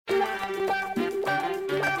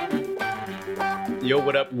Yo,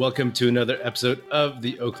 what up? Welcome to another episode of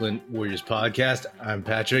the Oakland Warriors podcast. I'm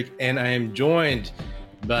Patrick, and I am joined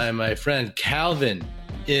by my friend Calvin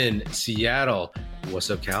in Seattle.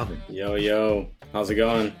 What's up, Calvin? Yo. How's it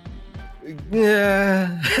going?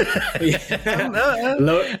 Yeah.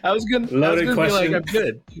 I was gonna be like, I'm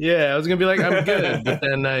good. Yeah, I was gonna be like, I'm good. But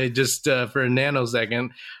then I just, for a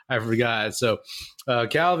nanosecond, I forgot. So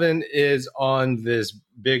Calvin is on this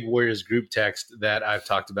big Warriors group text that I've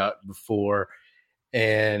talked about before.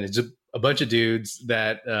 And it's a bunch of dudes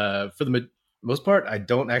that, for the most part, I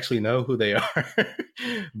don't actually know who they are.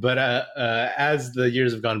 But as the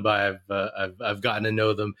years have gone by, I've gotten to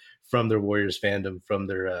know them from their Warriors fandom, from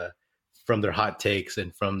their hot takes,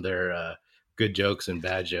 and from their good jokes and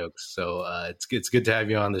bad jokes. So it's good to have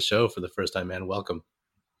you on the show for the first time, man. Welcome.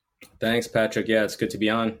 Thanks, Patrick. Yeah, it's good to be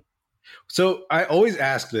on. So I always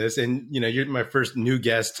ask this, and you're my first new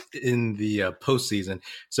guest in the postseason.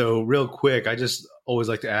 So real quick, I just always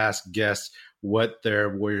like to ask guests what their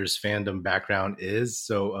Warriors fandom background is.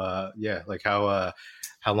 So like how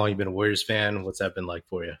long you've been a Warriors fan? What's that been like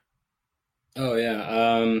for you? Oh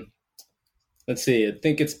yeah, let's see. I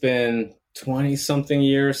think it's been 20 something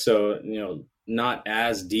years. So not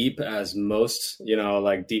as deep as most.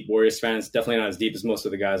 Like deep Warriors fans. Definitely not as deep as most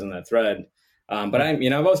of the guys on that thread. But I've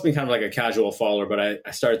always been kind of like a casual follower, but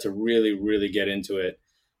I started to really, really get into it,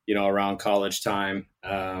 around college time.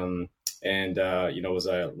 Was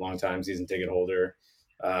a long time season ticket holder,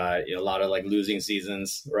 a lot of like losing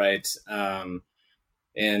seasons. Right.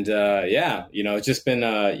 It's just been,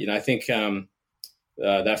 I think,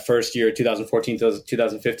 that first year, 2014,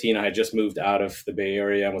 2015, I had just moved out of the Bay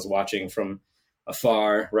Area and was watching from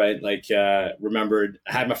afar. Right. Like, remembered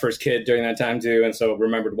I had my first kid during that time too. And so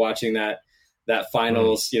remembered watching that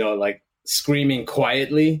finals, like screaming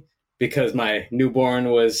quietly because my newborn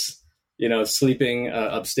was, sleeping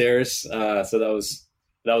upstairs. So that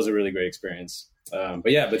was a really great experience.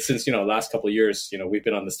 But since, last couple of years, we've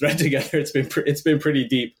been on this thread together, it's been pretty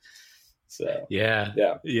deep. So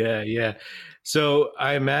Yeah. So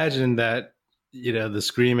I imagine that, the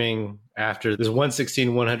screaming after this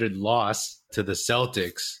 116-100 loss to the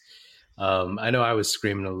Celtics, I know I was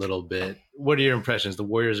screaming a little bit. What are your impressions? The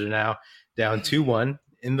Warriors are now down 2-1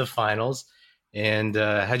 in the finals. And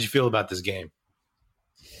how'd you feel about this game?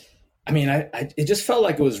 I mean, it just felt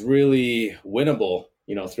like it was really winnable,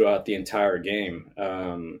 throughout the entire game.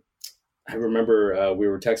 I remember we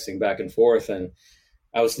were texting back and forth, and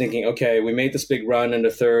I was thinking, okay, we made this big run in the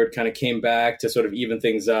third, kind of came back to sort of even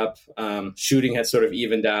things up. Shooting had sort of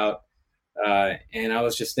evened out. And I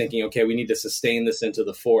was just thinking, okay, we need to sustain this into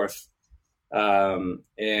the fourth.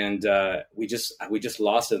 We just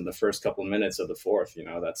lost it in the first couple of minutes of the fourth.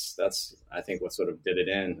 That's I think what sort of did it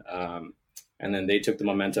in. And then they took the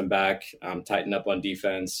momentum back, tightened up on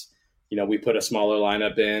defense. We put a smaller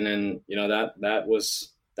lineup in, and that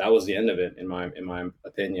was the end of it in my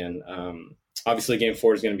opinion. Obviously, Game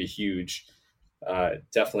 4 is going to be huge.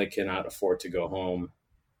 Definitely cannot afford to go home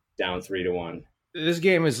down 3-1. This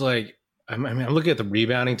game is like, I'm looking at the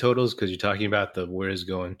rebounding totals because you're talking about the Warriors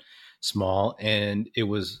going small, and it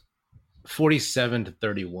was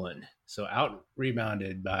 47-31. So out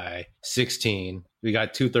rebounded by 16. We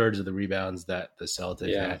got 2/3 of the rebounds that the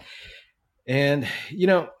Celtics had. And,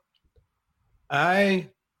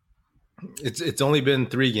 it's only been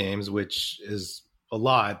 3 games, which is a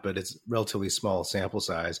lot, but it's relatively small sample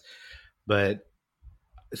size. But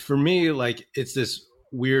for me, like, it's this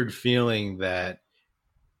weird feeling that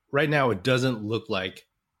right now it doesn't look like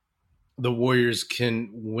the Warriors can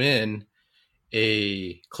win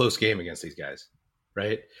a close game against these guys,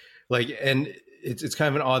 right? Like, and it's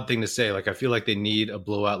kind of an odd thing to say. Like, I feel like they need a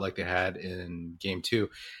blowout like they had in Game 2.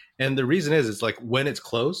 And the reason is, it's like when it's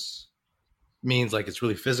close means like it's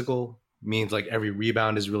really physical, means like every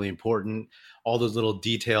rebound is really important. All those little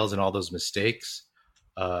details and all those mistakes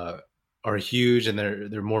are huge, and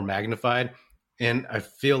they're more magnified. And I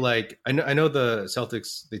feel like I know the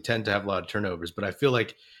Celtics, they tend to have a lot of turnovers, but I feel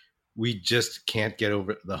like we just can't get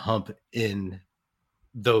over the hump in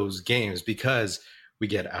those games because we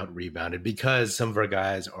get out rebounded, because some of our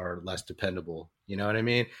guys are less dependable. You know what I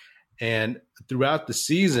mean? And throughout the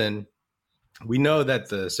season, we know that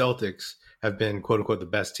the Celtics have been, quote unquote, the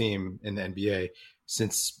best team in the NBA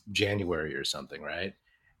since January or something, right?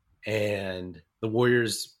 And the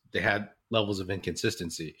Warriors, they had levels of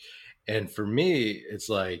inconsistency. And for me, it's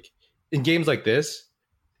like in games like this,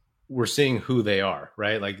 we're seeing who they are,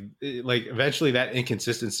 right? Like eventually that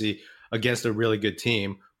inconsistency against a really good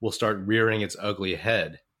team will start rearing its ugly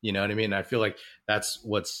head. You know what I mean? I feel like that's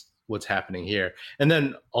what's happening here. And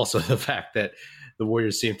then also the fact that the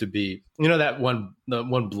Warriors seem to be, the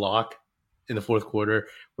one block in the fourth quarter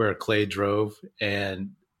where Clay drove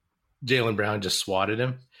and Jaylen Brown just swatted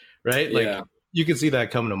him, right? Like Yeah, you can see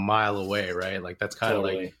that coming a mile away, right? Like that's kind of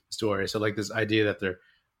like totally. the story. So like this idea that they're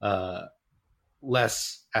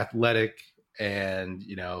less athletic and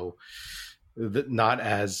not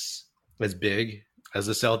as big as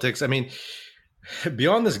the Celtics. I mean,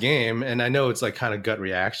 beyond this game, and I know it's like kind of gut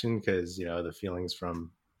reaction because the feelings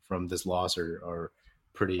from this loss are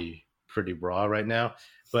pretty raw right now.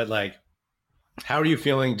 But like, how are you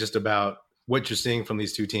feeling just about what you're seeing from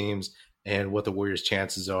these two teams and what the Warriors'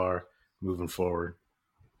 chances are moving forward?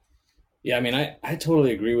 Yeah, I mean, I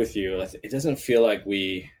totally agree with you. It doesn't feel like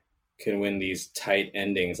we can win these tight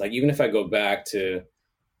endings. Like even if I go back to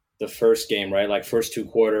the first game, right? Like first two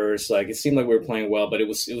quarters, like it seemed like we were playing well, but it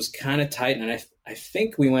was kind of tight. And I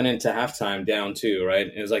think we went into halftime down too, right?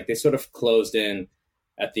 It was like they sort of closed in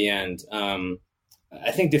at the end.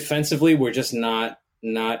 I think defensively we're just not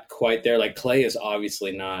quite there. Like Clay is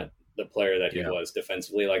obviously not the player that he was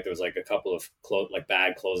defensively. Like there was like a couple of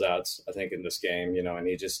bad closeouts, I think, in this game, and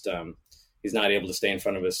he just he's not able to stay in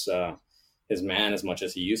front of his man as much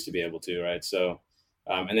as he used to be able to, right? So,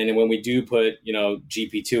 and then when we do put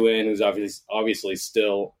GP2 in, who's obviously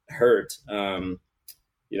still hurt,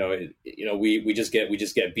 we just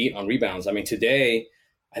get beat on rebounds. I mean, today,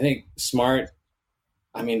 I think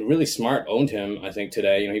really Smart owned him. I think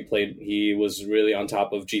today, he was really on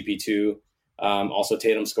top of GP2. Also,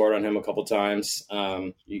 Tatum scored on him a couple times.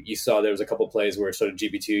 You saw there was a couple plays where sort of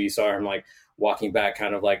GP2, you saw him like walking back,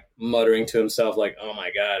 kind of like muttering to himself, like, "Oh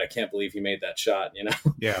my God, I can't believe he made that shot."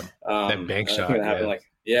 Yeah, that bank shot.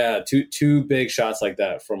 Two big shots like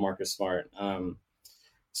that from Marcus Smart.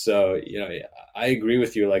 So I agree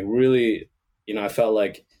with you. Like really, I felt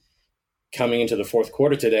like coming into the fourth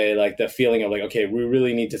quarter today, like that feeling of like, okay, we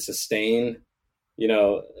really need to sustain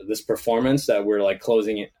this performance that we're like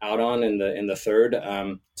closing it out on in the third,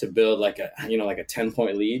 to build like a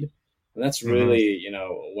 10-point lead. And that's really,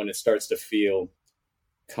 when it starts to feel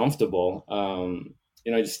comfortable.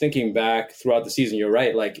 Just thinking back throughout the season, you're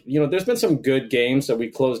right. Like, there's been some good games that we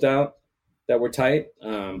closed out that were tight.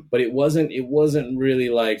 But it wasn't really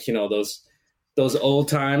like, those old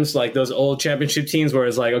times, like those old championship teams where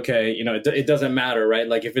it's like, okay, it doesn't matter, right?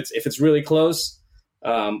 Like if it's really close,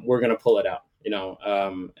 we're going to pull it out.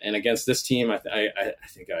 And against this team, I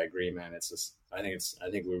think I agree, man. It's just, I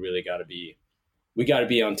think we really got to be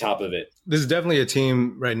on top of it. This is definitely a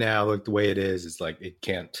team right now. Like the way it is, it's like it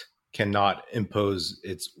cannot impose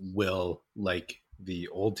its will like the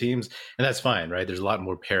old teams, and that's fine, right? There's a lot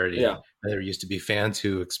more parity. Yeah. There used to be fans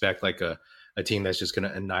who expect like a team that's just going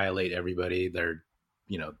to annihilate everybody. They've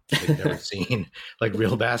never seen like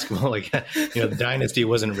real basketball. Like, the dynasty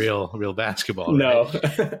wasn't real basketball. Right? No.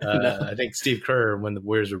 No. I think Steve Kerr, when the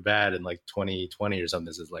Warriors were bad in like 2020 or something,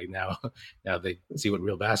 this is like now they see what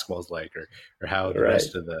real basketball is like, or how the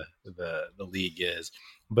rest of the league is.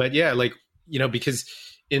 But yeah, like, because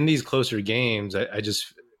in these closer games, I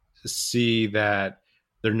just see that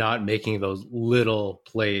they're not making those little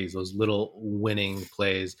plays, those little winning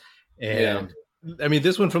plays. And I mean,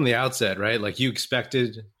 this one from the outset, right? Like you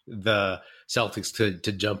expected the Celtics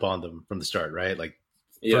to jump on them from the start, right? Like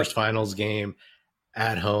first finals game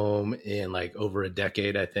at home in like over a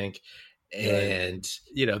decade, I think. And,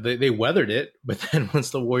 they weathered it. But then once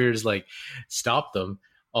the Warriors like stopped them,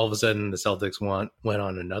 all of a sudden the Celtics went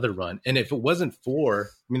on another run. And if it wasn't for,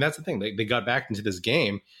 I mean, that's the thing. They got back into this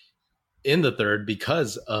game in the third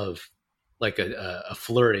because of like a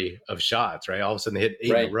flurry of shots, right? All of a sudden they hit 8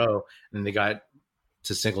 in a row and then they got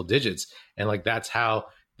to single digits. And like, that's how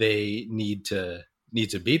they need to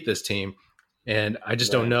beat this team. And I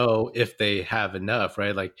just don't know if they have enough,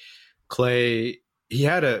 right? Like Clay, he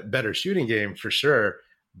had a better shooting game for sure,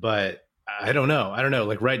 but I don't know.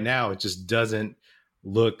 Like right now, it just doesn't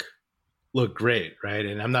look great, right?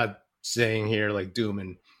 And I'm not saying here like doom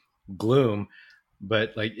and gloom,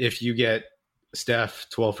 but like if you get Steph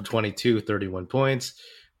 12 for 22, 31 points,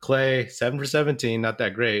 Clay 7 for 17, not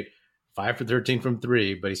that great, 5 for 13 from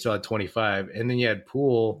 3, but he still had 25. And then you had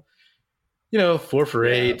Poole, 4 for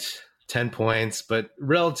 8, 10 points, but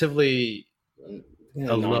relatively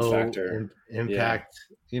a low impact.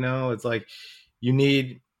 It's like you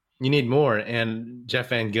need more. And Jeff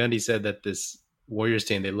Van Gundy said that this Warriors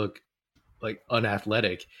team, they look like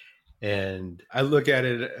unathletic. And I look at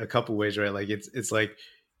it a couple ways, right? Like it's like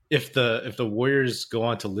if the Warriors go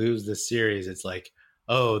on to lose this series, it's like,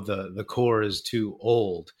 oh, the core is too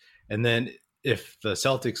old. And then if the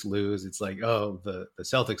Celtics lose, it's like, oh, the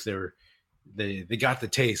Celtics, they got the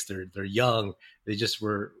taste. They're young. They just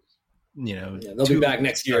were, they'll be back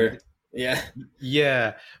next year. Yeah.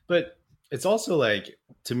 Yeah. But It's also like,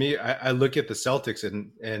 to me, I look at the Celtics,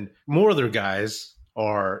 and more of their guys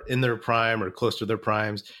are in their prime or close to their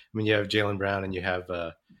primes. I mean, you have Jaylen Brown and you have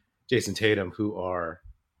Jason Tatum, who are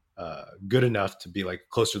good enough to be like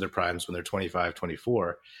close to their primes when they're 25,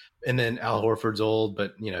 24. And then Al Horford's old,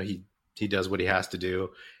 but he does what he has to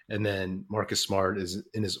do. And then Marcus Smart is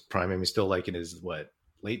in his prime. I mean, still like in his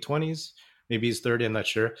late 20s, maybe he's 30, I'm not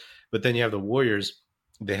sure. But then you have the Warriors.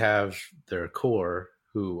 They have their core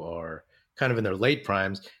who are kind of in their late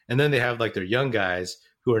primes, and then they have like their young guys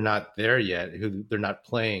who are not there yet, who they're not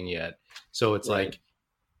playing yet. So it's Right. like,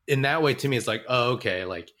 in that way, to me, it's like, oh, okay,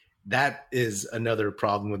 like that is another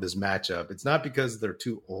problem with this matchup. It's not because they're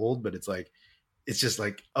too old, but it's just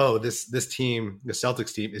like, oh, this team, the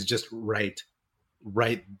Celtics team, is just right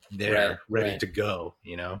there, ready to go.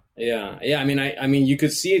 Yeah. I mean, you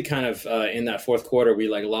could see it kind of in that fourth quarter. We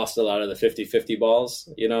like lost a lot of the 50-50 balls,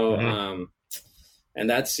 Mm-hmm. and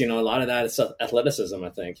that's a lot of that is athleticism, I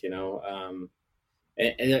think. And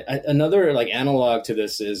another like analog to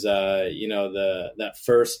this is that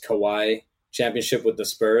first Kawhi championship with the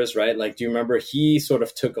Spurs, right? Like, do you remember he sort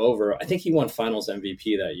of took over? I think he won Finals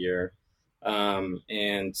MVP that year.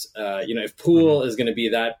 If Poole is going to be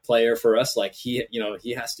that player for us, like he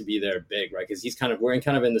has to be there big, right? Because we're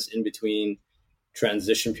in this in between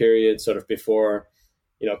transition period, sort of before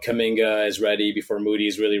Kuminga is ready, before Moody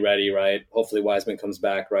is really ready, right? Hopefully Wiseman comes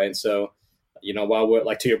back, right? And so, while we're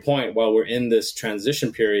like, to your point, while we're in this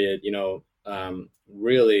transition period,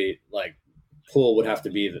 really like Poole would have to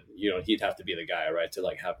be he'd have to be the guy, right, to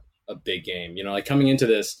like have a big game. Like coming into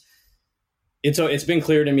this, it's been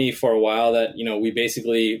clear to me for a while that we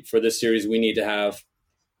basically, for this series, we need to have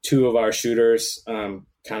two of our shooters kind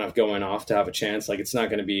of going off to have a chance. Like it's not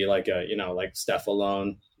going to be like like Steph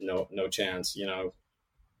alone, no chance.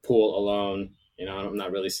 Poole alone, I'm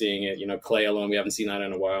not really seeing it. Clay alone, we haven't seen that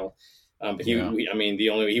in a while. But he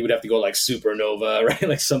would have to go like supernova, right?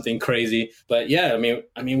 Like something crazy. But yeah,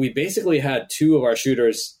 I mean, we basically had two of our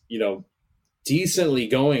shooters, decently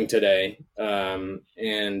going today, and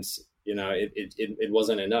it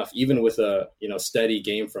wasn't enough, even with a steady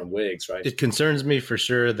game from Wiggs, right? It concerns me for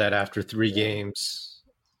sure that after 3 games,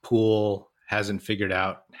 Poole hasn't figured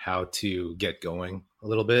out how to get going a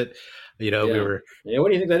little bit. We were. Yeah, what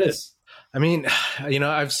do you think that is? I mean,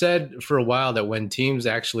 I've said for a while that when teams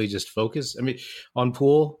actually just focus, on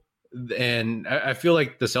Poole, and I feel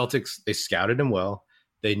like the Celtics, they scouted him well.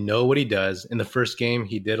 They know what he does. In the first game,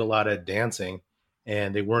 he did a lot of dancing,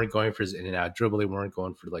 and they weren't going for his in and out dribble. They weren't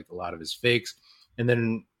going for like a lot of his fakes. And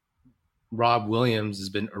then Rob Williams has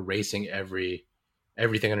been erasing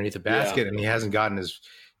everything underneath the basket, and he hasn't gotten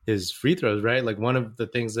his free throws, right? Like one of the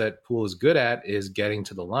things that Poole is good at is getting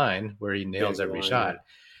to the line where he nails every shot.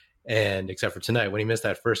 And except for tonight, when he missed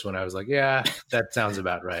that first one, I was like, yeah, that sounds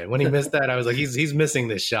about right. When he missed that, I was like, he's missing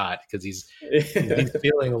this shot because he's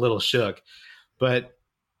feeling a little shook. But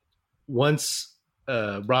once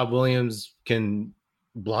Rob Williams can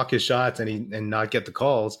block his shots and not get the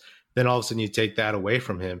calls, then all of a sudden you take that away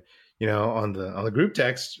from him. On the group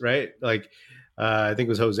text, right? Like I think it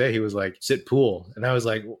was Jose. He was like, sit Poole, and I was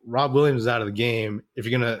like, Rob Williams is out of the game. If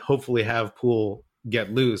you're gonna hopefully have Poole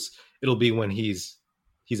get loose, it'll be when he's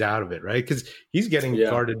out of it, right? Because he's getting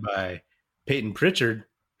guarded by Peyton Pritchard,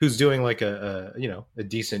 who's doing like a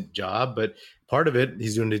decent job. But part of it,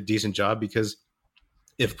 he's doing a decent job because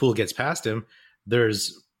if Poole gets past him,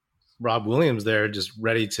 there's Rob Williams there just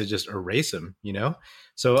ready to just erase him,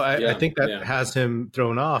 So I think that has him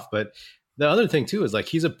thrown off. But the other thing too is like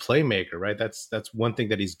he's a playmaker, right? That's one thing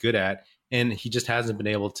that he's good at, and he just hasn't been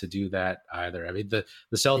able to do that either. I mean, the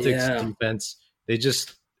Celtics defense,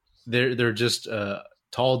 they're just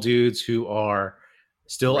tall dudes who are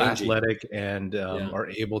still rangy, athletic, and are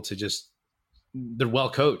able to they're well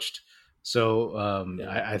coached. So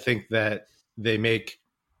I think that they make,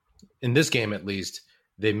 in this game at least,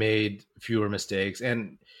 they made fewer mistakes.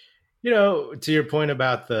 And, to your point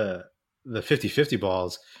about the 50-50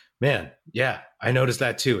 balls, man, yeah, I noticed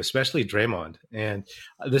that too, especially Draymond. And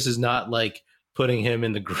this is not like putting him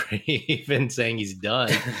in the grave and saying he's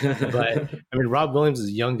done. But Rob Williams is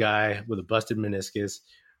a young guy with a busted meniscus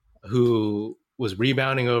who was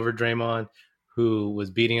rebounding over Draymond, who was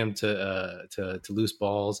beating him to loose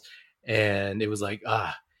balls. And it was like,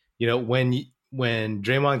 when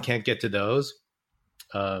Draymond can't get to those,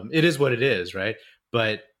 it is what it is, right?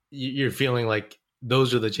 But you're feeling like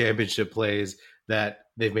those are the championship plays that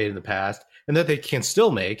they've made in the past and that they can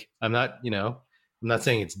still make. I'm not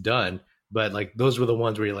saying it's done, but like those were the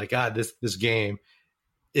ones where you're like, this game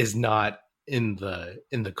is not in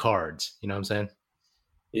the cards. You know what I'm saying?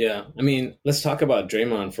 Yeah. Let's talk about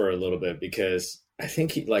Draymond for a little bit, because I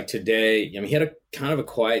think like today, I mean, he had a kind of a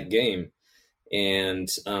quiet game, and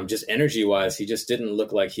just energy wise, he just didn't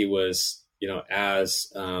look like he was,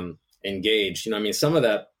 as engaged. I mean, some of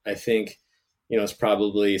that I think, is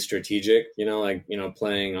probably strategic. Like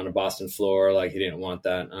playing on a Boston floor, like he didn't want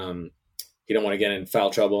that. He didn't want to get in foul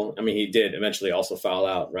trouble. I mean, he did eventually also foul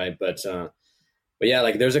out, right? But yeah,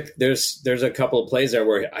 like there's a couple of plays there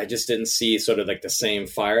where I just didn't see sort of like the same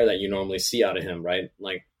fire that you normally see out of him, right?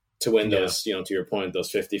 Like to win those, to your point,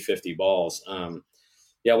 those 50-50 balls.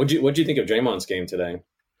 Yeah, what'd you think of Draymond's game today?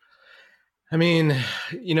 I mean,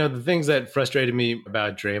 the things that frustrated me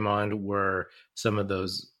about Draymond were some of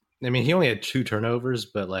those. I mean, he only had 2 turnovers,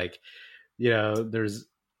 but like, there's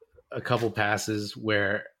a couple passes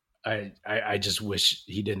where I just wish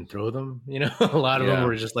he didn't throw them. A lot of them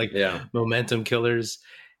were just like momentum killers.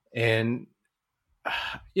 And,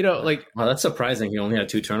 like, wow, that's surprising. He only had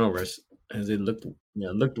 2 turnovers, as it looked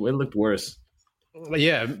worse.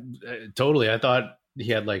 Yeah, totally. I thought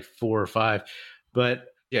he had like 4 or 5, but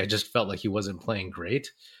yeah, it just felt like he wasn't playing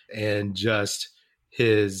great. And just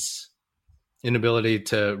his inability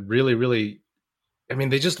to really, really, I mean,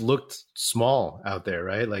 they just looked small out there,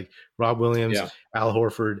 right? Like Rob Williams, Al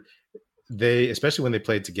Horford, especially when they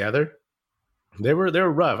played together, they were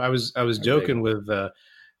rough. I was joking with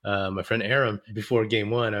my friend Aram before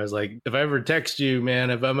game 1. I was like, if I ever text you, man,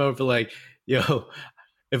 if I'm over like,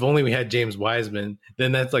 if only we had James Wiseman,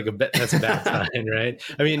 then that's like that's a bad sign, right?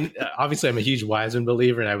 I mean, obviously I'm a huge Wiseman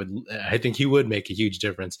believer, and I think he would make a huge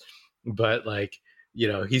difference, but like,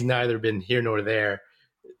 he's neither been here nor there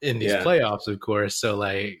in these playoffs, of course. So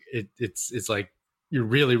like it's like you're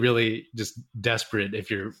really, really just desperate if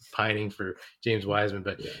you're pining for James Wiseman.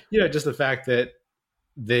 But just the fact that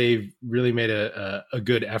they've really made a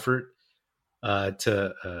good effort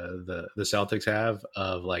to the Celtics have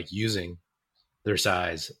of like using their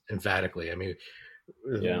size emphatically. I mean,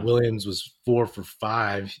 Williams was 4 for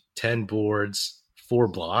 5, 10 boards, 4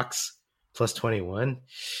 blocks, plus 21.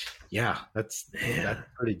 Yeah, that's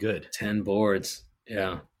pretty good. 10 boards.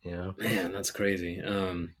 Yeah. Man, that's crazy.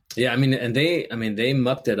 I mean, they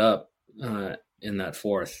mucked it up in that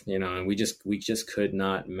fourth, and we just could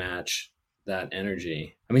not match that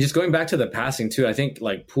energy. I mean, just going back to the passing too, I think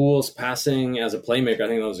like Poole's passing as a playmaker, I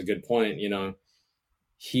think that was a good point.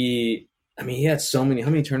 He had so many. How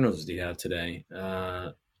many turnovers did he have today?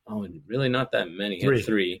 Really not that many. He had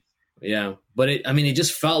 3. Yeah. But it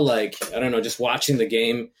just felt like, I don't know, just watching the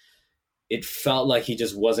game, it felt like he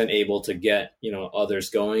just wasn't able to get, others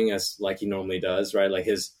going as like he normally does, right? Like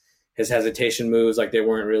his hesitation moves, like they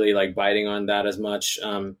weren't really like biting on that as much.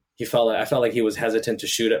 I felt like he was hesitant to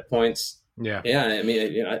shoot at points. Yeah. Yeah. I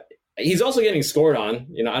mean, he's also getting scored on,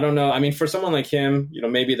 I don't know. I mean, for someone like him,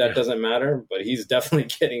 maybe that doesn't matter, but he's definitely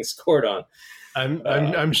getting scored on.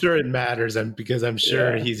 I'm sure it matters, because I'm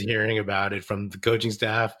sure he's hearing about it from the coaching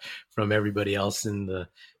staff, from everybody else in the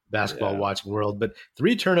basketball watching world. But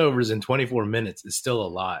 3 turnovers in 24 minutes is still a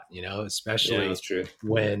lot, especially that's true.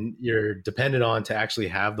 When you're dependent on to actually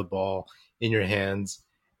have the ball in your hands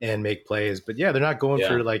and make plays. But they're not going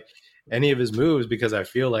for like any of his moves, because I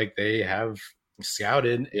feel like they have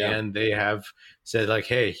scouted and they have said like,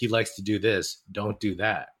 hey, he likes to do this, don't do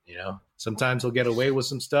that. Sometimes he'll get away with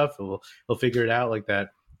some stuff. He'll figure it out, like that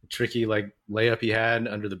tricky like layup he had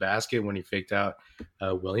under the basket when he faked out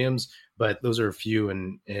Williams. But those are few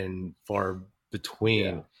and far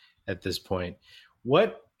between at this point.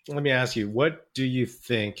 Let me ask you, what do you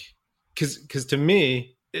think? Because to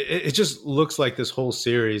me, it just looks like this whole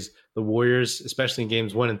series, the Warriors, especially in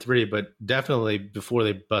games 1 and 3, but definitely before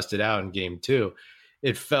they busted out in game 2,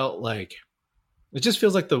 it just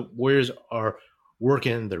feels like the Warriors are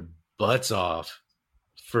working their butts off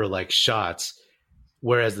for like shots,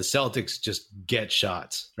 whereas the Celtics just get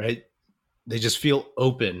shots, right? They just feel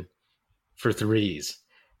open for threes.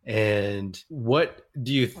 And what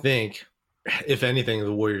do you think, if anything,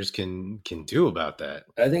 the Warriors can do about that?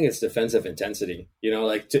 I think it's defensive intensity.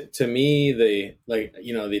 Like to me,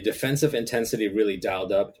 the defensive intensity really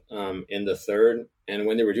dialed up in the third. And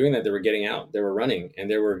when they were doing that, they were getting out, they were running, and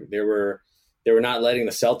they were not letting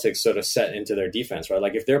the Celtics sort of set into their defense, right?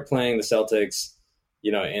 Like if they're playing the Celtics,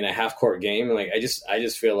 in a half court game, like I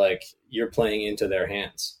just feel like you're playing into their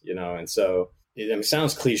hands, and so it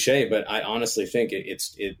sounds cliche, but I honestly think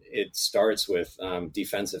it starts with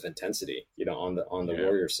defensive intensity, on the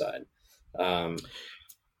Warriors side,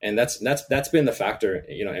 and that's been the factor,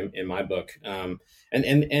 in my book, and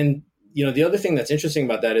the other thing that's interesting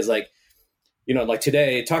about that is like, like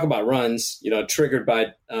today, talk about runs, triggered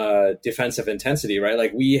by defensive intensity, right?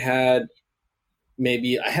 Like we had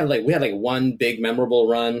like one big memorable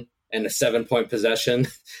run and a 7-point possession,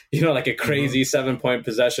 like a crazy 7-point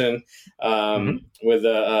possession with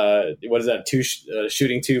what is that?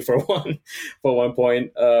 Shooting 2 for 1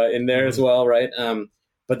 point in there as well, right?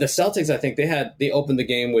 But the Celtics, I think they opened the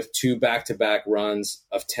game with 2 back-to-back runs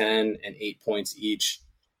of 10 and 8 points each,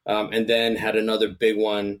 and then had another big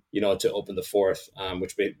one, to open the fourth,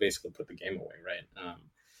 which basically put the game away, right?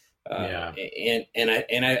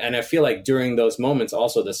 And I feel like during those moments,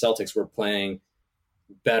 also the Celtics were playing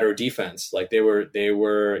better defense. Like they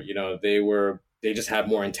just had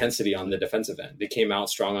more intensity on the defensive end. They came out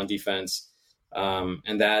strong on defense,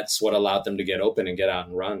 and that's what allowed them to get open and get out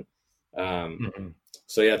and run.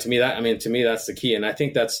 So yeah, to me that's the key, and I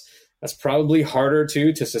think that's probably harder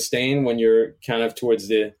to sustain when you're kind of towards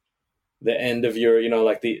the end of your,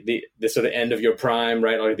 like the sort of end of your prime,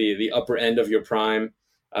 right, or the upper end of your prime,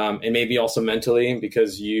 and maybe also mentally,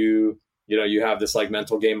 because you have this like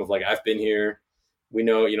mental game of like, I've been here, we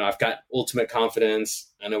know, I've got ultimate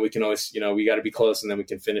confidence. I know we can always, we got to be close, and then we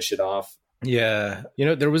can finish it off. Yeah,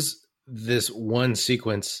 there was this one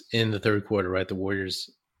sequence in the third quarter, right? The Warriors.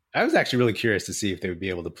 I was actually really curious to see if they would be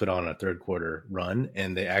able to put on a third quarter run,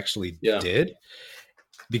 and they actually did,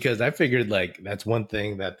 because I figured like that's one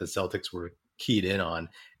thing that the Celtics were keyed in on,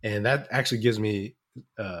 and that actually gives me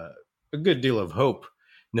a good deal of hope,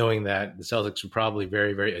 knowing that the Celtics were probably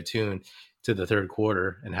very, very attuned to the third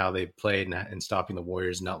quarter and how they played and stopping the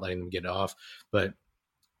Warriors, not letting them get off, but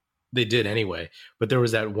they did anyway. But there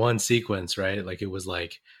was that one sequence, right? Like it was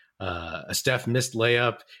like a Steph missed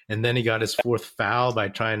layup, and then he got his fourth foul by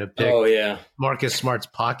trying to pick Marcus Smart's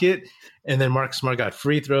pocket, and then Marcus Smart got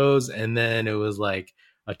free throws, and then it was like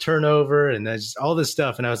a turnover, and that's just all this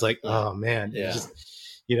stuff. And I was like, oh man, just,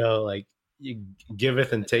 like you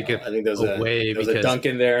giveth and taketh away. There was a dunk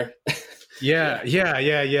in there. Yeah.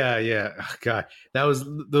 Oh, God,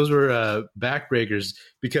 those were backbreakers,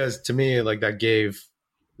 because to me, like that gave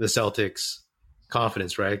the Celtics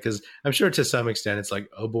confidence, right? Because I'm sure to some extent it's like,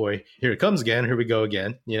 oh boy, here it comes again, here we go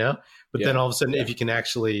again, but then all of a sudden, if you can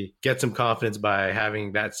actually get some confidence by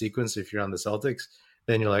having that sequence, if you're on the Celtics,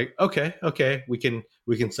 then you're like, okay, we can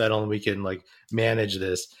settle, and we can like manage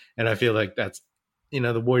this. And I feel like that's,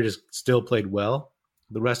 the Warriors still played well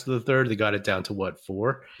the rest of the third. They got it down to what,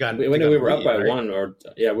 4? We were up by 1, or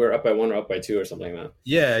we were up by 1 or up by 2 or something like that.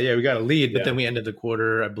 Yeah, we got a lead, but then we ended the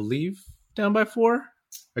quarter, I believe, down by 4.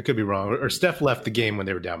 I could be wrong. Or Steph left the game when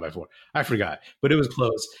they were down by 4. I forgot, but it was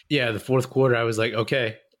close. Yeah, the fourth quarter, I was like,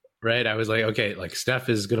 okay, right? I was like, okay, like Steph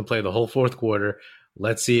is going to play the whole fourth quarter.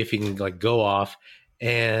 Let's see if he can like go off.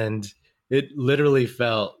 And it literally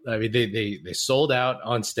felt, I mean, they sold out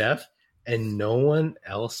on Steph, and no one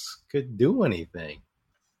else could do anything.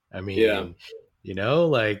 I mean, I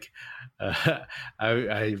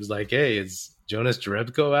was like, hey, is Jonas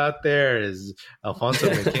Jerebko out there? Is Alfonso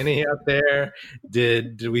McKinney out there?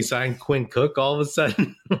 Did we sign Quinn Cook all of a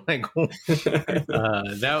sudden? Like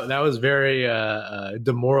that was very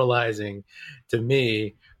demoralizing to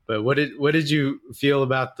me. But what did you feel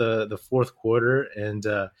about the fourth quarter, and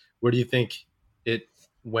where do you think it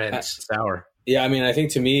went sour? Yeah, I mean, I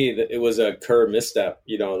think to me it was a Kerr misstep.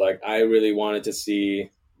 Like I really wanted to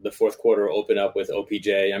see the fourth quarter open up with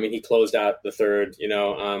OPJ. I mean, he closed out the third,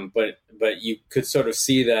 but you could sort of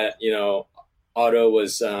see that, Otto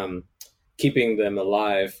was keeping them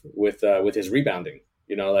alive with his rebounding,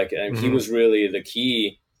 he was really the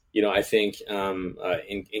key, I think,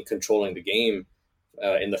 in controlling the game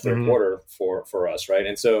in the third quarter for us. Right.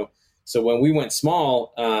 And so when we went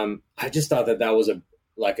small, I just thought that was a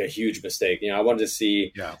huge mistake. I wanted to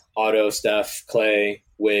see Otto, Steph, Clay,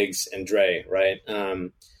 Wiggs, and Dre. Right.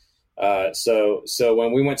 So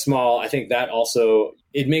when we went small, I think that also,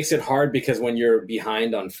 it makes it hard, because when you're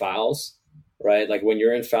behind on fouls, right? Like when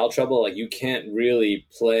you're in foul trouble, like you can't really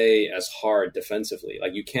play as hard defensively.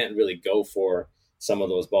 Like you can't really go for some of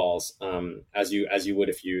those balls as you would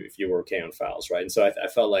if you were okay on fouls, right? And so I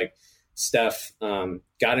felt like Steph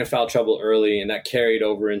got in foul trouble early, and that carried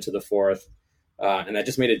over into the fourth, and that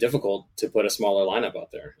just made it difficult to put a smaller lineup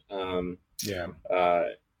out there.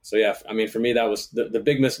 So yeah, I mean, for me, that was the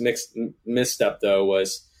big misstep, though,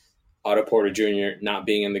 was Otto Porter Jr. not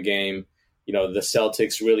being in the game. The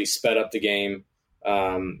Celtics really sped up the game.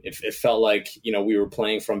 It felt like, we were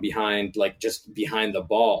playing from behind, like just behind the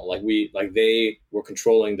ball. Like they were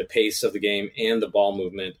controlling the pace of the game and the ball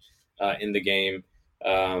movement in the game.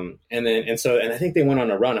 And I think they went on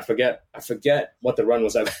a run. I forget what the run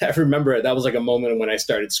was. I remember it. That was like a moment when I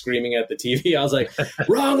started screaming at the TV. I was like,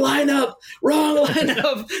 wrong lineup.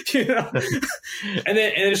 And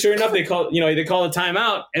then sure enough, they called a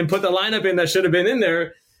timeout and put the lineup in that should have been in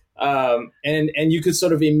there. And you could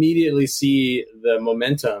sort of immediately see the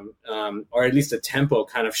momentum, or at least the tempo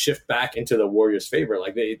kind of shift back into the Warriors' favor.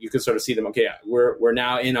 Like you could sort of see them, okay, we're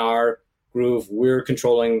now in our groove. We're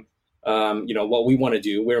controlling, what we want to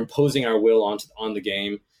do. We're imposing our will on the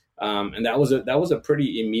game. And that was a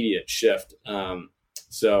pretty immediate shift.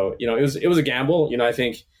 So, it was a gamble. I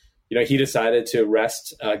think, he decided to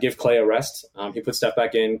rest, give Clay a rest. He put Steph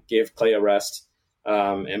back in, gave Clay a rest,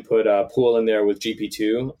 and put Poole in there with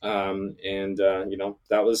GP2.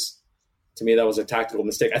 That was, to me, that was a tactical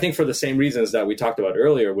mistake. I think for the same reasons that we talked about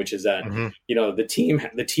earlier, which is that,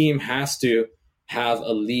 the team has to have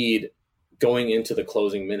a lead going into the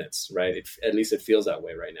closing minutes, right? At least it feels that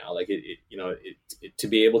way right now. Like to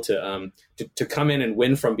be able to come in and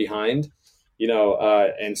win from behind,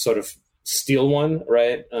 and sort of steal one,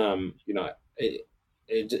 right?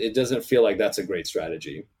 It doesn't feel like that's a great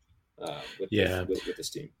strategy with this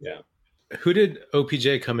team. Yeah. Who did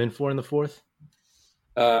OPJ come in for in the fourth?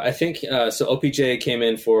 I think so. OPJ came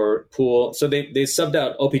in for Poole. So they subbed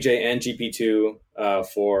out OPJ and GP2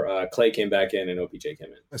 for Clay came back in and OPJ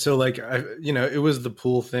came in. So it was the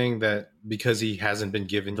Poole thing that because he hasn't been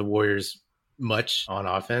giving the Warriors much on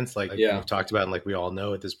offense, we've talked about, and like we all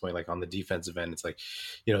know at this point, like on the defensive end, it's like,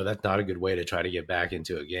 that's not a good way to try to get back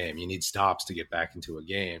into a game. You need stops to get back into a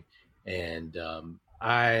game. And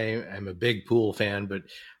I am a big Poole fan, but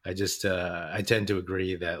I just I tend to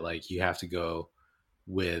agree that like you have to go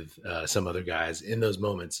with some other guys in those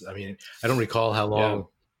moments. I mean, I don't recall how long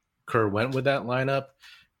Kerr went with that lineup,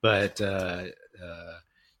 but I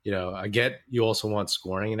get you also want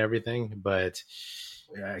scoring and everything, but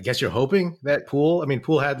I guess you're hoping that Poole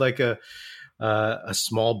had like a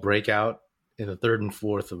small breakout in the third and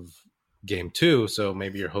fourth of game 2. So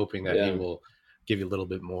maybe you're hoping that he will give you a little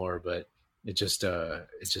bit more, but it just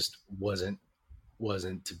wasn't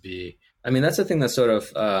to be. I mean, that's the thing that sort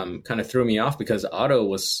of kind of threw me off because Otto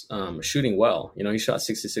was shooting well. He shot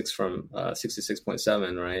 66 from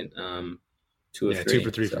 66.7, right? 2 for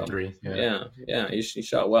 3 from 3. Yeah. He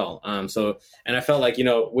shot well. And I felt like,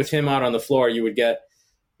 with him out on the floor, you would get,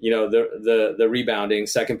 the rebounding,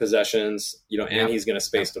 second possessions, and he's going to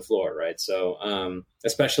space the floor, right? So,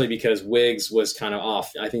 especially because Wiggs was kind of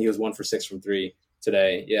off. I think he was 1 for 6 from 3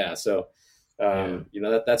 today. Yeah. So,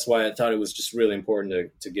 that's why I thought it was just really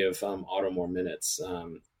important to give Otto more minutes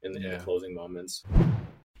in the closing moments.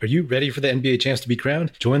 Are you ready for the NBA champs to be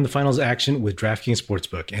crowned? Join the finals action with DraftKings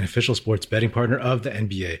Sportsbook, an official sports betting partner of the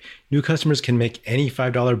NBA. New customers can make any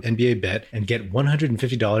 $5 NBA bet and get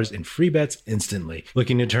 $150 in free bets instantly.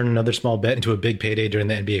 Looking to turn another small bet into a big payday during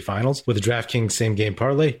the NBA finals? With a DraftKings same game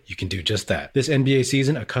parlay, you can do just that. This NBA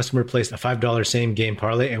season, a customer placed a $5 same game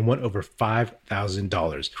parlay and won over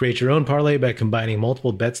 $5,000. Create your own parlay by combining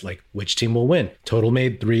multiple bets like which team will win, total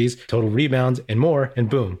made threes, total rebounds, and more, and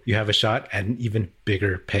boom, you have a shot at an even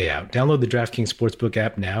bigger payout. Download the DraftKings Sportsbook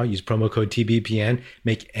app now. Use promo code TBPN.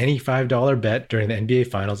 Make any $5 bet during the NBA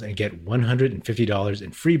Finals and get $150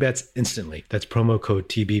 in free bets instantly. That's promo code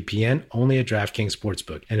TBPN only at DraftKings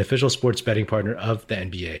Sportsbook, an official sports betting partner of the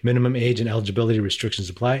NBA. Minimum age and eligibility restrictions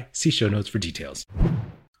apply. See show notes for details.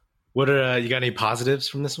 What are you got any positives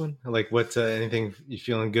from this one? Like what anything you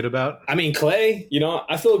feeling good about? I mean, Clay,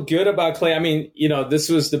 I feel good about Clay. I mean, this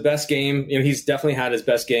was the best game. He's definitely had his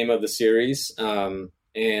best game of the series. And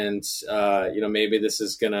maybe this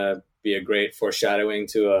is going to be a great foreshadowing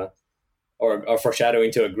to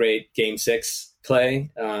a great game 6 Clay.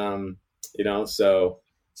 So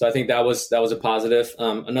I think that was a positive.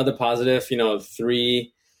 Another positive,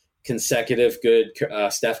 3 consecutive good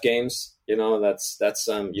Steph games.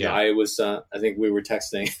 I was, I think we were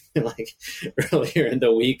texting like earlier in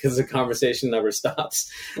the week because the conversation never stops.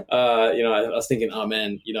 I was thinking, oh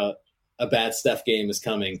man, a bad Steph game is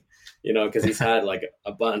coming, because he's had like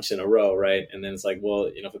a bunch in a row. Right. And then it's like, well,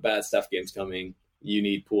 if a bad Steph game's coming, you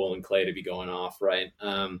need Poole and Clay to be going off. Right.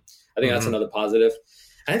 I think that's another positive.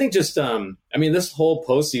 I think just, this whole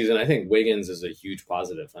postseason, I think Wiggins is a huge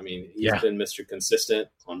positive. I mean, he's been Mr. Consistent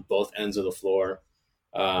on both ends of the floor.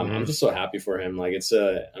 I'm just so happy for him. Like it's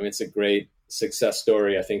a great success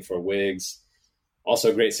story, I think, for Wiggs.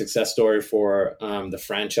 Also a great success story for the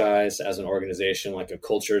franchise as an organization, like a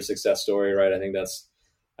culture success story, right? I think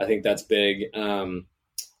that's big.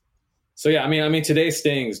 So yeah, I mean, today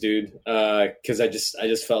stings, dude. Cause I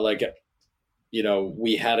just felt like,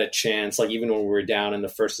 we had a chance, like even when we were down in the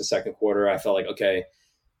first and second quarter, I felt like, okay,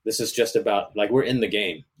 this is just about like, we're in the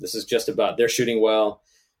game. This is just about, they're shooting well.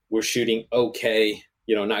 We're shooting okay.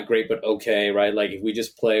 Not great, but okay, right? Like if we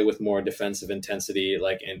just play with more defensive intensity,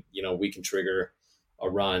 we can trigger a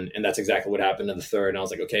run. And that's exactly what happened in the third. And I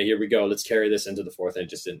was like, okay, here we go. Let's carry this into the fourth. And it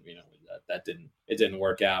just didn't, it didn't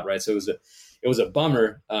work out. Right. So it was a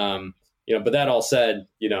bummer. But that all said,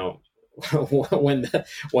 when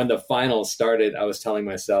the finals started, I was telling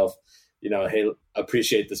myself, hey,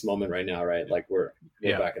 appreciate this moment right now. Right. Like we're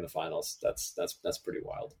back in the finals. That's pretty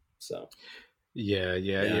wild. So.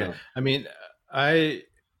 Yeah. I mean, I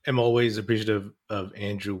am always appreciative of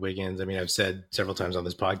Andrew Wiggins. I mean, I've said several times on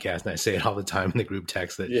this podcast, and I say it all the time in the group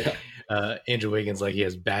text that Andrew Wiggins, like he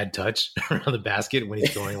has bad touch around the basket when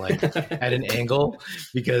he's going like at an angle,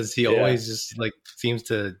 because he always just like seems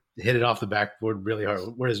to hit it off the backboard really hard.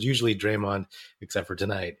 Whereas usually Draymond, except for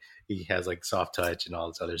tonight, he has like soft touch and all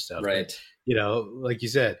this other stuff. Right. But, like you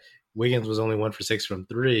said, Wiggins was only 1 for 6 from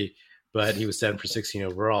 3. But he was 7 for 16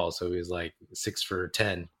 overall, so he was like 6 for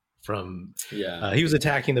 10 from. He was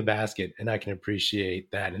attacking the basket, and I can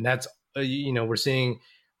appreciate that. And that's we're seeing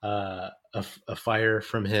a fire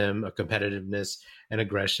from him, a competitiveness and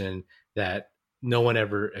aggression that no one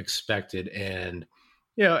ever expected. And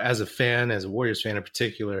as a fan, as a Warriors fan in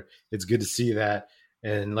particular, it's good to see that.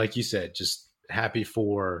 And like you said, just happy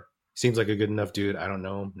for. Seems like a good enough dude. I don't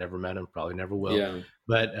know him, never met him, probably never will. Yeah.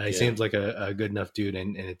 But he seems like a good enough dude,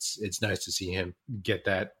 and it's nice to see him get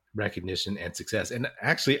that recognition and success. And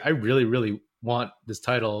actually, I really, really want this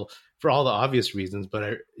title for all the obvious reasons.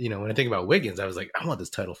 But when I think about Wiggins, I was like, I want this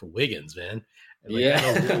title for Wiggins, man. And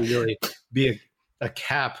that'll really be a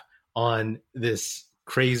cap on this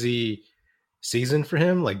crazy season for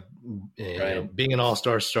him, like being an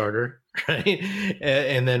all-star starter, right?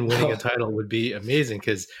 And then winning a title would be amazing,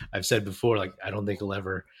 because I've said before, like I don't think he'll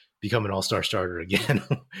ever become an all-star starter again.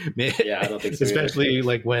 I don't think so. Especially either.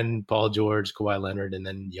 Like when Paul George, Kawhi Leonard, and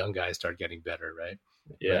then young guys start getting better, right?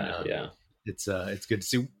 It's good to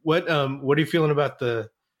see. What are you feeling about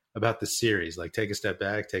the series? Like, take a step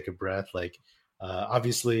back, take a breath. Like,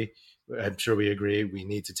 obviously, I'm sure we agree we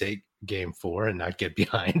need to take Game 4 and not get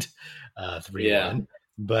behind 3-1.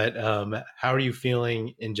 But how are you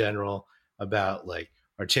feeling in general about like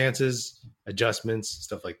our chances, adjustments,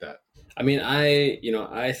 stuff like that? I mean,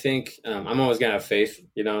 I think I'm always gonna have faith.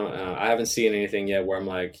 I haven't seen anything yet where I'm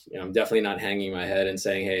like, I'm definitely not hanging my head and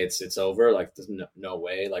saying, hey, it's over. Like, there's no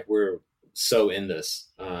way. Like, we're so in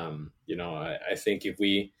this. I think if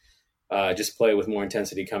we just play with more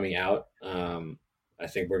intensity coming out, I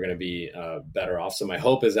think we're going to be better off. So my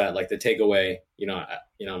hope is that, like, the takeaway,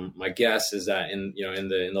 my guess is that in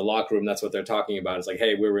the locker room, that's what they're talking about. It's like,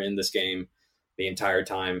 hey, we were in this game the entire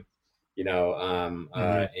time, and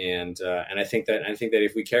I think that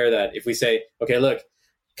if we carry that, if we say, okay, look,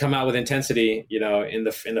 come out with intensity, in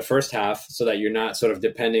the first half, so that you're not sort of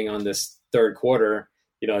depending on this third quarter,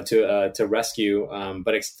 to rescue,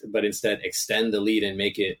 but instead extend the lead and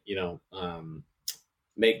make it,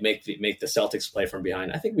 make the Celtics play from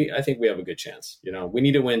behind. I think we have a good chance. We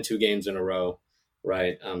need to win 2 games in a row,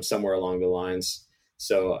 right? Somewhere along the lines.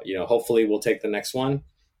 So, hopefully we'll take the next one,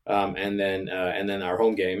 and then our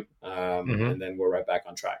home game, and then we're right back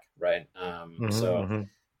on track, right?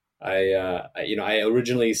 I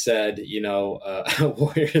originally said,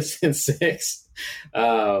 Warriors in 6,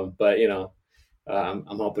 but I'm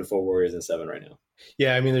hoping for Warriors in 7 right now.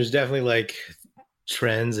 Yeah, I mean, there's definitely like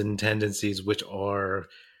trends and tendencies which are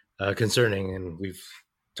concerning, and we've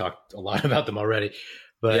talked a lot about them already.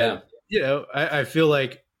 But I feel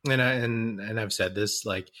like, and I've said this,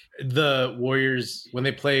 like the Warriors, when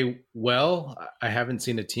they play well, I haven't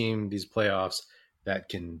seen a team these playoffs that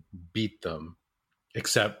can beat them,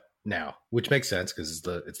 except now, which makes sense because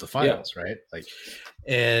it's the finals, right? Like,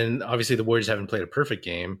 and obviously the Warriors haven't played a perfect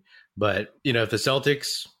game, but if the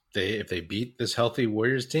Celtics, if they beat this healthy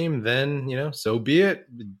Warriors team, then so be it.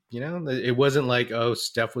 It wasn't like, oh,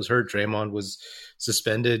 Steph was hurt, Draymond was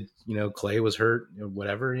suspended, Clay was hurt,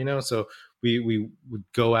 whatever. So we would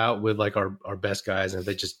go out with like our best guys, and if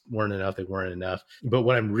they just weren't enough, they weren't enough. But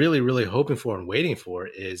what I'm really, really hoping for and waiting for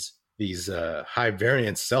is these high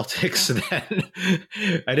variance Celtics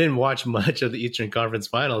that I didn't watch much of the Eastern Conference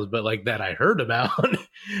Finals, but like that I heard about,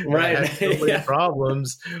 right? Had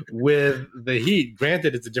problems with the Heat.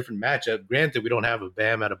 Granted, it's a different matchup. Granted, we don't have a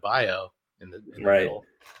Bam Adebayo in the right. middle.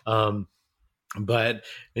 But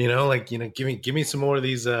give me some more of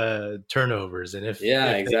these turnovers, and if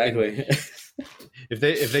exactly.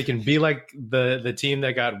 If they can be like the team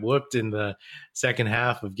that got whooped in the second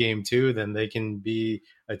half of Game 2, then they can be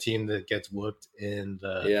a team that gets whooped in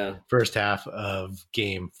the first half of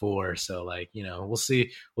Game 4. So we'll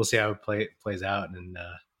see how it plays out, and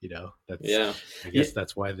I guess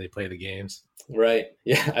that's why they play the games. Right.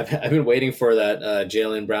 Yeah. I've been waiting for that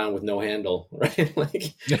Jaylen Brown with no handle, right?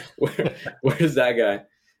 Like, where's that guy?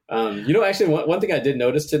 Actually, one thing I did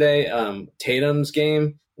notice today, Tatum's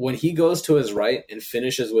game, when he goes to his right and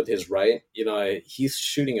finishes with his right, he's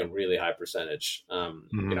shooting a really high percentage. I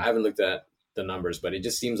haven't looked at the numbers, but it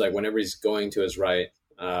just seems like whenever he's going to his right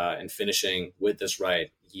and finishing with this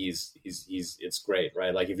right, it's great,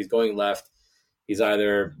 right? Like if he's going left, he's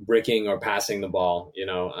either bricking or passing the ball,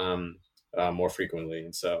 more frequently.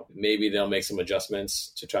 And so maybe they'll make some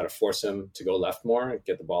adjustments to try to force him to go left more and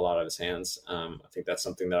get the ball out of his hands. I think that's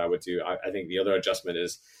something that I would do. I think the other adjustment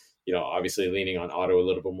is, obviously leaning on Otto a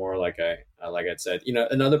little bit more, like I said,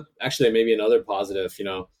 maybe another positive,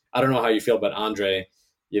 I don't know how you feel about Andre,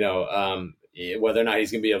 whether or not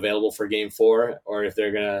he's going to be available for game 4 or if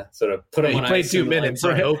they're going to sort of put him on. He played 2 minutes.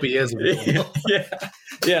 I hope he is.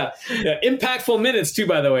 Yeah. Impactful minutes too,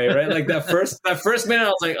 by the way, right? Like that first minute, I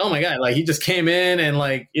was like, oh my God, like he just came in and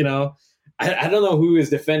like, I don't know who he was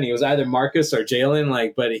defending. It was either Marcus or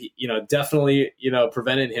Jalen, but he, definitely,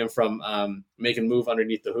 prevented him from making a move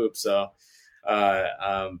underneath the hoop. So,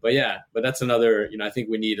 but that's another, I think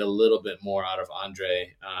we need a little bit more out of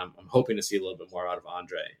Andre. I'm hoping to see a little bit more out of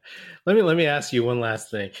Andre. Let me ask you one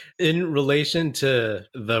last thing in relation to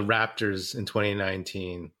the Raptors in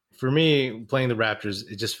 2019. For me, playing the Raptors,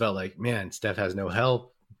 it just felt like, man, Steph has no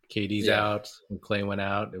help. KD's out. When Clay went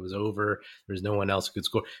out, it was over. There's no one else who could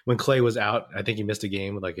score. When Clay was out, I think he missed a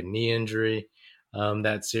game with like a knee injury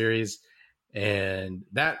that series. And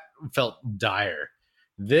that felt dire.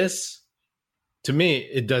 This, to me,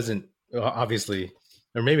 it doesn't obviously,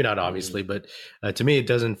 or maybe not obviously, but to me, it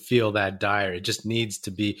doesn't feel that dire. It just needs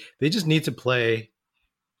to be, they just need to play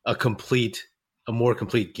a more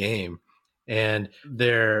complete game. And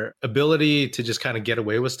their ability to just kind of get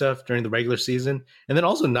away with stuff during the regular season and then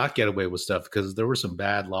also not get away with stuff because there were some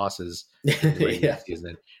bad losses in the regular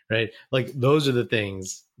season, right? Like those are the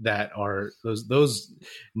things that are those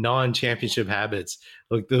non-championship habits.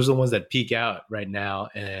 Like those are the ones that peak out right now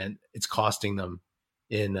and it's costing them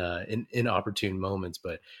in inopportune moments.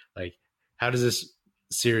 But like, how does this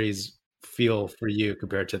series feel for you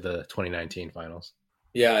compared to the 2019 finals?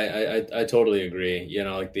 Yeah, I totally agree.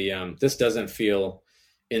 This doesn't feel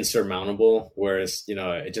insurmountable, whereas,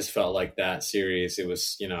 it just felt like that series, it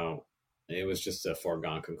was just a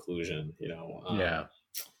foregone conclusion,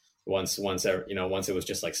 once it was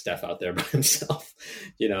just like Steph out there by himself,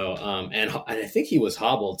 and I think he was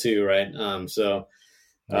hobbled too. Right. I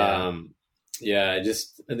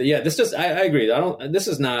agree.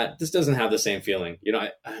 This doesn't have the same feeling. I'm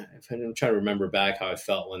trying to remember back how I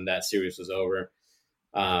felt when that series was over.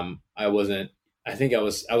 I was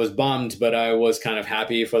bummed, but I was kind of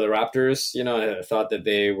happy for the Raptors. I thought that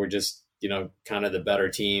they were just, kind of the better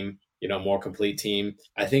team, more complete team.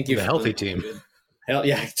 I think the healthy team.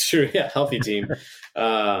 Yeah, true. Yeah. Healthy team.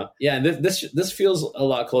 And this feels a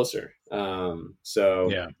lot closer. I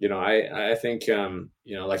think,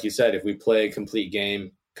 like you said, if we play a complete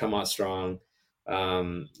game, come out strong,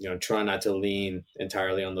 try not to lean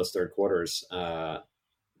entirely on those third quarters,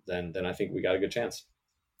 then I think we got a good chance.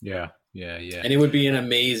 Yeah. And it would be an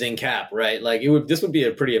amazing cap, right? Like this would be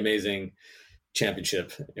a pretty amazing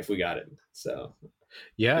championship if we got it. So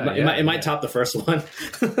it might top the first one.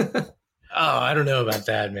 Oh, I don't know about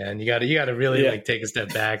that, man. You got to really like take a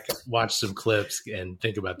step back, watch some clips, and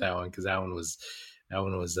think about that one because that one was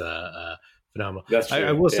phenomenal. That's true.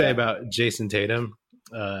 I will say about Jason Tatum,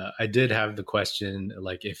 I did have the question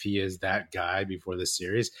like if he is that guy before this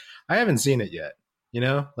series. I haven't seen it yet.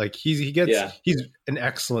 Like he's an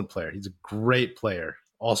excellent player. He's a great player,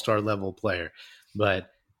 all-star level player, but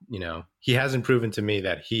he hasn't proven to me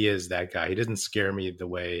that he is that guy. He doesn't scare me the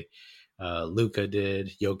way Luka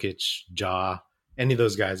did, Jokic, Ja, any of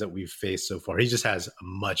those guys that we've faced so far. He just has a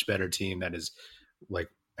much better team that is like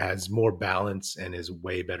has more balance and is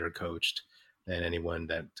way better coached than anyone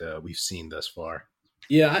that we've seen thus far.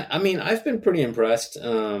 Yeah, I mean, I've been pretty impressed.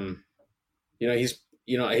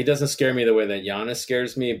 He doesn't scare me the way that Giannis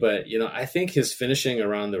scares me, but I think his finishing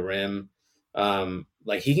around the rim,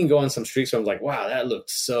 like he can go on some streaks where I'm like, wow, that looked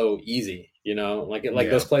so easy.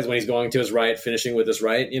 Those plays when he's going to his right, finishing with his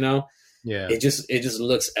right. It just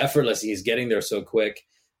looks effortless. He's getting there so quick.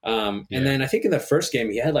 And then I think in the first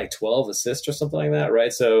game he had like 12 assists or something like that,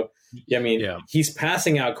 right? So he's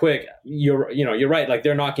passing out quick. You're right. Like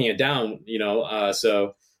they're knocking it down.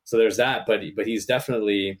 So there's that. But he's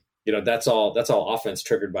definitely that's all offense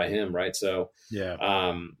triggered by him, right? So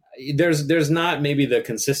there's not maybe the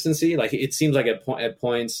consistency. Like it seems like at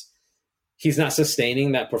points he's not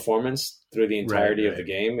sustaining that performance through the entirety of the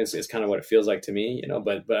game. Is kind of what it feels like to me,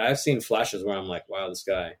 But I've seen flashes where I'm like, wow, this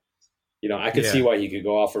guy, I could see why he could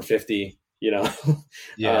go off for 50, you know,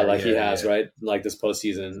 he has, yeah. right? Like this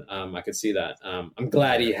postseason. I could see that. I'm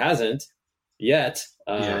glad he hasn't yet.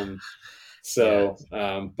 But I'm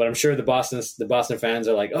sure the Boston fans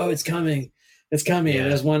are like, oh, it's coming. It's coming. Yeah.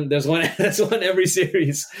 There's one every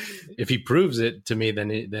series. If he proves it to me,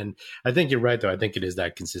 then I think you're right, though. I think it is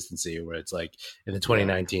that consistency where it's like in the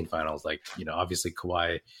 2019 finals, like, obviously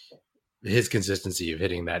Kawhi, his consistency of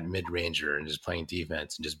hitting that mid-ranger and just playing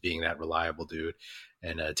defense and just being that reliable dude.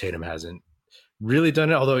 And Tatum hasn't really done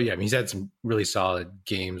it. Although, he's had some really solid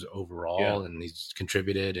games overall and he's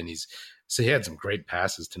contributed and he had some great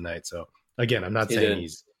passes tonight. So again, I'm not saying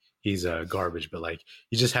he's garbage, but like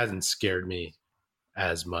he just hasn't scared me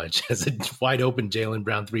as much as a wide open Jaylen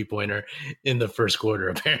Brown 3-pointer in the first quarter,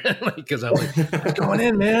 apparently, because I'm like, it's going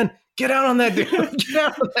in, man. Get out on that dude. Get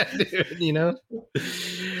out on that dude,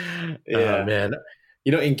 Yeah, man.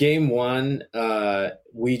 In game one,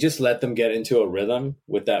 we just let them get into a rhythm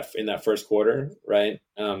with that in that first quarter, right?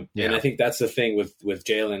 And I think that's the thing with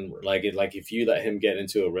Jaylen. Like if you let him get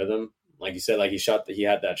into a rhythm, like you said, like he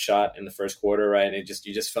had that shot in the first quarter, right? And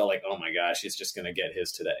you just felt like, oh my gosh, he's just going to get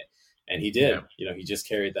his today. And he did. He just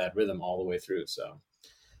carried that rhythm all the way through. So,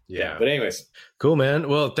 But anyways. Cool, man.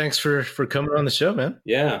 Well, thanks for coming on the show, man.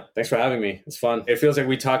 Yeah. Thanks for having me. It's fun. It feels like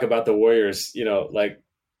we talk about the Warriors, like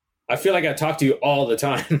I feel like I talk to you all the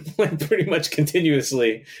time, like pretty much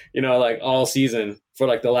continuously, like all season for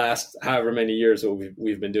like the last however many years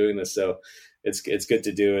we've been doing this. So it's good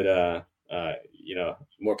to do it,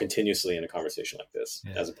 more continuously in a conversation like this,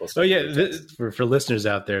 as opposed to. For listeners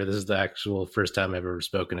out there, this is the actual first time I've ever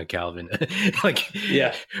spoken to Calvin.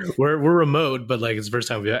 We're remote, but like it's the first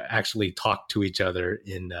time we actually talked to each other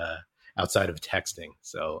in outside of texting.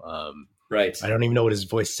 So right, I don't even know what his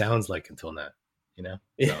voice sounds like until now.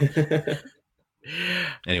 So.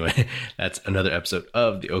 Anyway, that's another episode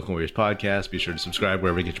of the Oakland Warriors podcast. Be sure to subscribe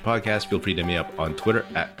wherever you get your podcast. Feel free to hit me up on Twitter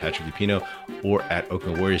at Patrick Lupino or at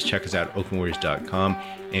Oakland Warriors. Check us out at oaklandwarriors.com,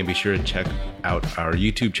 and be sure to check out our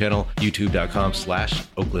YouTube channel,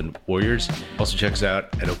 youtube.com/Oakland Warriors. Also check us out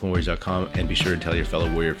at oaklandwarriors.com, and be sure to tell your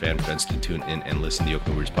fellow Warrior fan friends to tune in and listen to the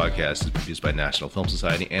Oakland Warriors podcast. It's produced by National Film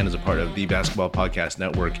Society and is a part of the Basketball Podcast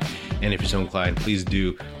Network. And if you're so inclined, please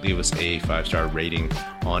do leave us a 5-star rating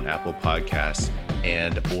on Apple Podcasts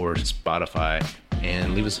and or Spotify,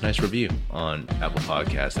 and leave us a nice review on Apple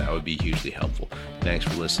Podcasts. That would be hugely helpful. Thanks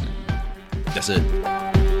for listening. That's it.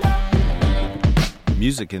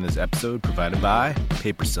 Music in this episode provided by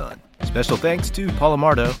Paper Sun. Special thanks to Paul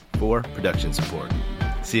Amardo for production support.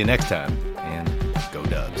 See you next time, and go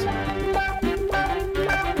Dubs.